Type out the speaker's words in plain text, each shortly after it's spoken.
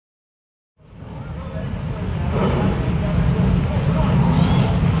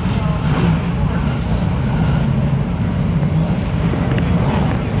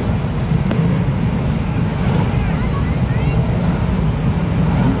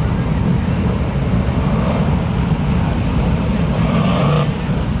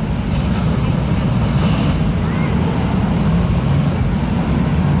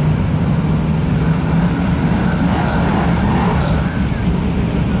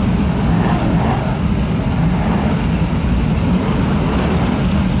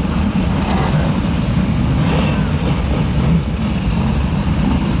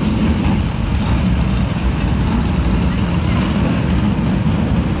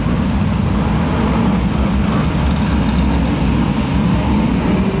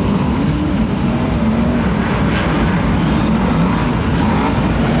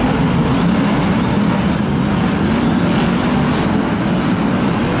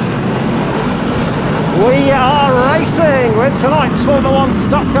We are racing with tonight's Formula 1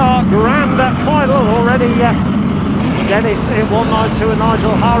 Stock Car Grand Final. Already Dennis in 192 and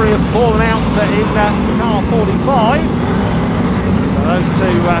Nigel Hari have fallen out in car 45. So those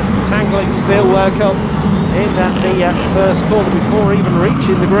two tangling still work up in the first corner before even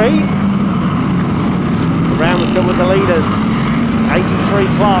reaching the green. Around we come with the leaders.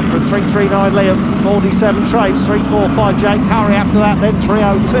 83 Clark from 339 Liam, 47 Traves, 345 Jake Curry after that, then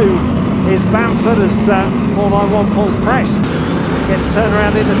 302 is Bamford as 491 Paul Prest gets turned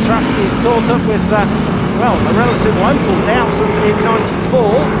around in the traffic. He's caught up with, well, a relative local, Dowson in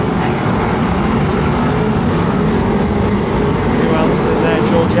 94. Who else in there?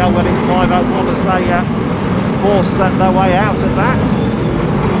 George Elwood in 501 as they force their way out at that.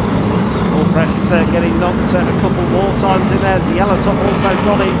 Prest getting knocked a couple more times in there. As Yellow Top also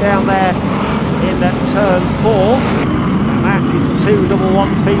got it down there in turn 4. And that is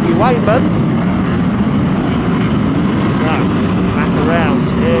 211 Phoebe Wainman. So, back around.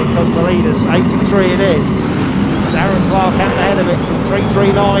 Here come the leaders. 83 it is. Darren Clark out ahead of it from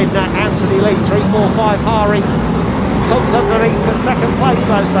 339. Anthony Lee, 345 Hari. Comes underneath for second place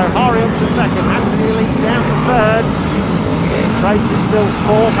though. So Hari up to second. Anthony Lee down to third. Traves is still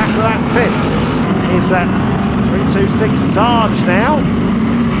 4th, after that 5th is 326 Sarge now.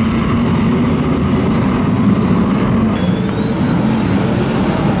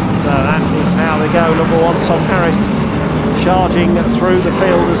 So that is how they go. Number 1 Tom Harris charging through the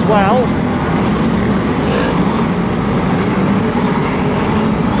field as well.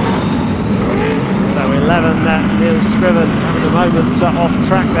 So 11 Neil Scriven having a moment off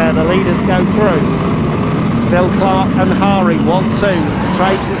track there. The leaders go through. Still Clark and Hari, 1-2.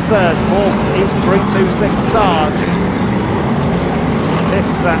 Traves is 3rd, 4th is 326 Sarge.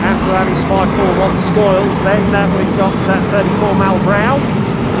 5th after that is 541 Scoils. Then we've got 34 Mal Brown.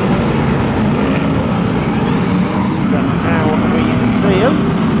 So how we see him.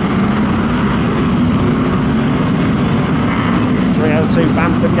 302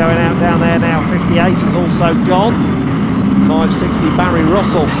 Bamford going out down there now. 58 is also gone. 560 Barry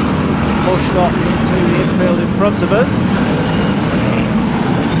Russell. Pushed off to the infield in front of us.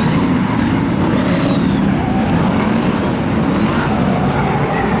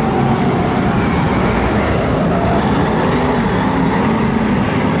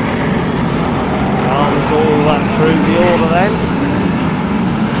 Drama's all through the order then.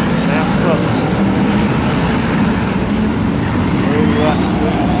 Out front. Through we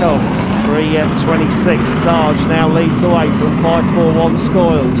come. 326. Sarge now leads the way from 541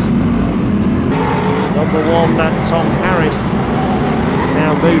 Scoils. Number 1 Tom Harris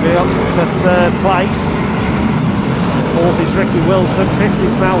now moving up to 3rd place. 4th is Ricky Wilson, 5th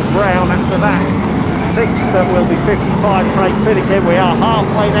is Mal Brown. After that 6th that will be 55 Craig Finnegan. We are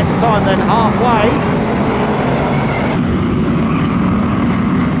halfway next time, then halfway.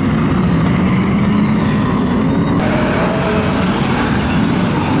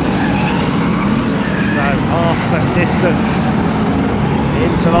 So half distance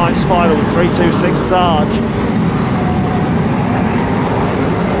in tonight's final, 326 Sarge.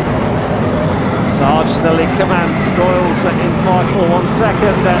 Sarge still in command. Scoils in 541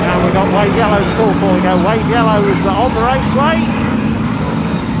 second, and we've got Wade Yellow's call for. We go. Wade Yellow's on the raceway.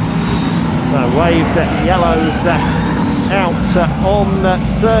 So waved Yellow's out on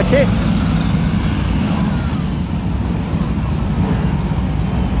circuit.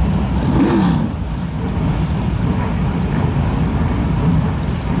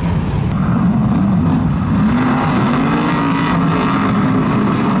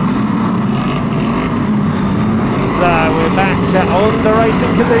 So we're back under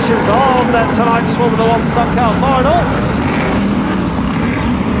racing conditions on tonight's Formula 1 Stock Car Final.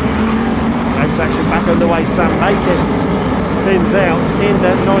 Race action back underway. Sam Bacon spins out in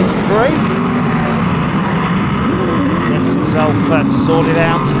 93. Gets himself sorted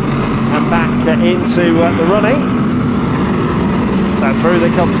out and back into the running. So through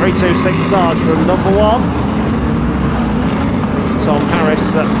they come. 326 Sarge from number 1. Tom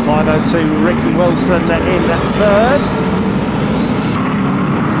Harris at 502, Ricky Wilson in 3rd.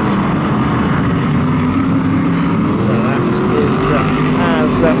 So that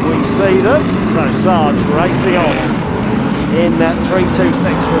is as we see them. So Sarge racing on in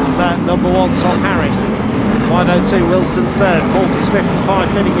 326 from number 1 Tom Harris. 502 Wilson's 3rd, 4th is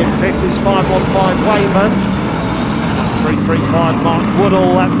 55 Finnegan, 5th is 515 Wayman. 335 Mark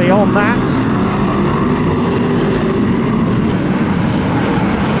Woodall beyond that.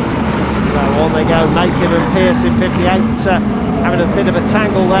 So on they go, Macon and Pearce in 58, having a bit of a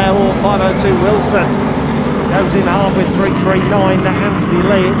tangle there, or 502 Wilson Goes in hard with 3.39, Anthony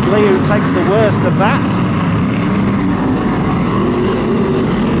Lee. It's Lee who takes the worst of that.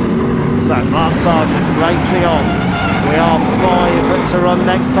 So Mark Sargent racing on. We are 5 to run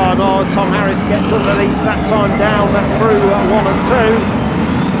next time on. Tom Harris gets underneath that time down through 1 and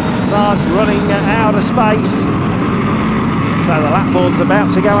 2. Sarge running out of space. So the lap board's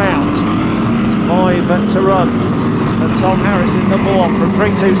about to go out. It's 5 to run. And Tom Harris in number 1 from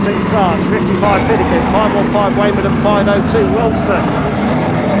 3.26 Sarge, 55 Finnegan, 5.15 Wayman and 5.02 Wilson.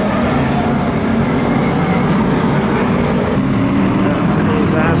 That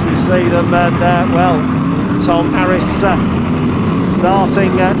is as we see them, and well, Tom Harris starting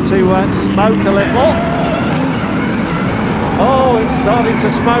to smoke a little. Oh, it's starting to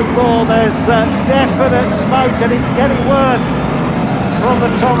smoke more. There's definite smoke, and it's getting worse from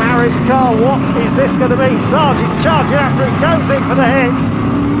the Tom Harris car. What is this going to be? Sarge is charging after it, goes in for the hit.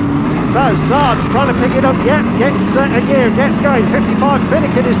 So Sarge trying to pick it up, gets a gear, gets going. 55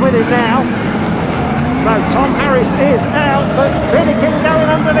 Finnegan is with him now. So Tom Harris is out, but Finnegan going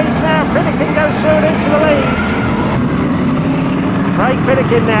underneath now. Finnegan goes through and into the lead. Craig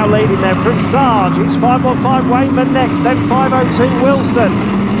Finnegan now leading them from Sarge. It's 5.15 Wayman next, then 5.02 Wilson.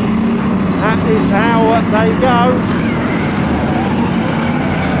 That is how they go.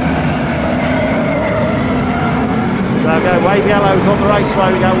 So go wave yellows on the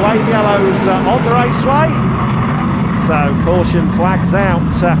raceway. We go wave yellows on the raceway. So caution flags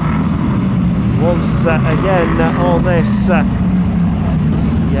out once again on this.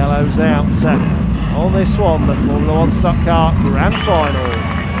 Yellows out on this one, the Formula 1 Stock Car Grand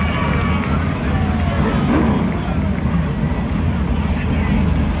Final.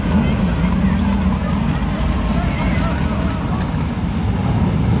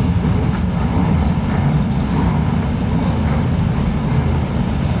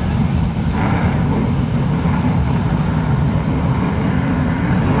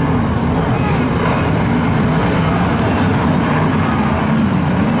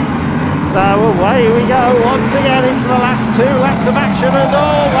 So away we go once again into the last 2 laps of action, and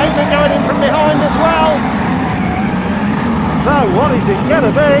oh, Wayman going in from behind as well. So what is it going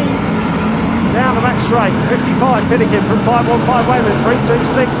to be? Down the back straight, 55 Finnegan from 5.15 Wayman,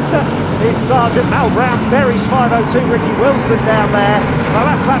 3.26 is Sergeant Mal Brown, Berry's 5.02, Ricky Wilson down there. The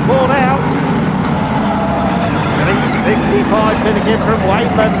last lap born out. And it's 55 Finnegan from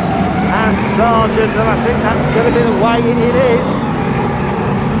Wayman and Sergeant, and I think that's going to be the way it is.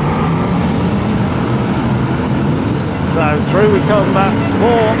 So through we come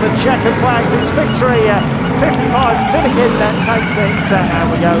for the checkered flags. It's victory. 55 Finnegan takes it, and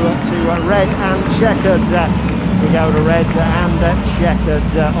we go to red and checkered. We go to red and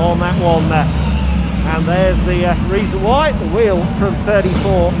checkered on that one. And there's the reason why. The wheel from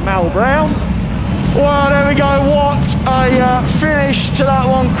 34 Mal Brown. Well, there we go. What a finish to that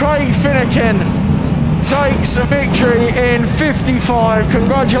one. Craig Finnegan takes a victory in 55.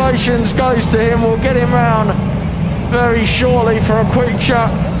 Congratulations goes to him. We'll get him round very shortly for a quick chat.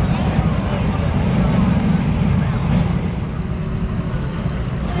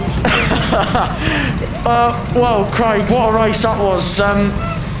 Well, Craig, what a race that was.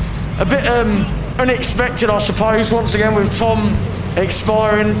 A bit unexpected, I suppose, once again with Tom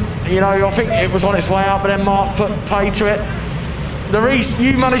expiring. You know, I think it was on its way out, but then Mark put pay to it. The race,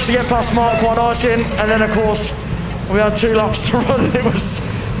 you managed to get past Mark quite nicely, and then of course we had 2 laps to run, and it was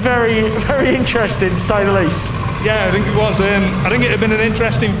very, very interesting to say the least. Yeah, I think it was. I think it'd have been an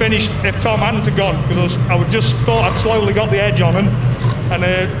interesting finish if Tom hadn't have gone, because I would just thought I'd slowly got the edge on him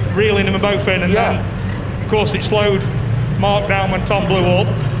and reeling them both in, and then of course it slowed Mark down when Tom blew up.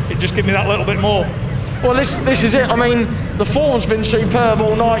 It just gave me that little bit more. Well, this is it. I mean, the form's been superb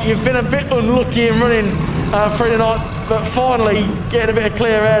all night. You've been a bit unlucky in running through the night, but finally getting a bit of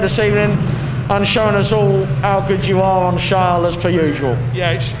clear air this evening and showing us all how good you are on shale as per usual.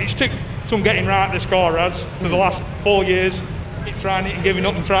 Yeah, it's took some getting right this car has for the last 4 years. Keep trying it and giving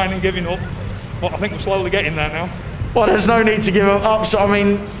up and trying and giving up, but I think we're slowly getting there now. Well, there's no need to give up. So, I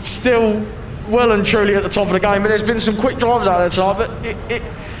mean, still well and truly at the top of the game, but there's been some quick drivers out there tonight, but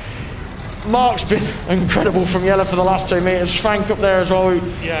Mark's been incredible from yellow for the last 2 metres. Frank up there as well,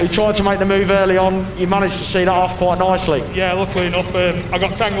 who tried to make the move early on. You managed to see that off quite nicely. Yeah, luckily enough, I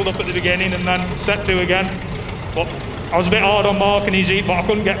got tangled up at the beginning and then Sept again. But I was a bit hard on Mark and his heat, but I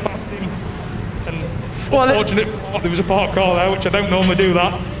couldn't get past him. And well, unfortunately, there was a park car there, which I don't normally do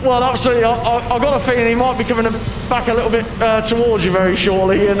that. Well, absolutely. I've got a feeling he might be coming back a little bit towards you very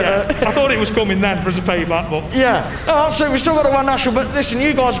shortly. And I thought it was coming then as a payback, but... Yeah, no, absolutely. We've still got to run national, but listen,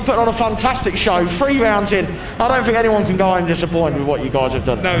 you guys have put on a fantastic show. 3 rounds in. I don't think anyone can go home disappointed with what you guys have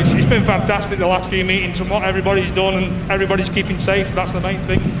done. No, it's been fantastic, the last few meetings, and what everybody's done, and everybody's keeping safe. That's the main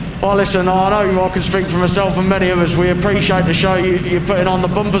thing. Well, listen, I know I can speak for myself and many of us. We appreciate the show you're putting on. The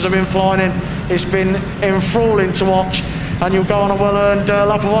bumpers have been flying in. It's been enthralling to watch. And you'll go on a well-earned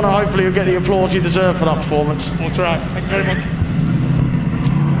lap of honour. Hopefully you'll get the applause you deserve for that performance. We'll try. Thank you very much.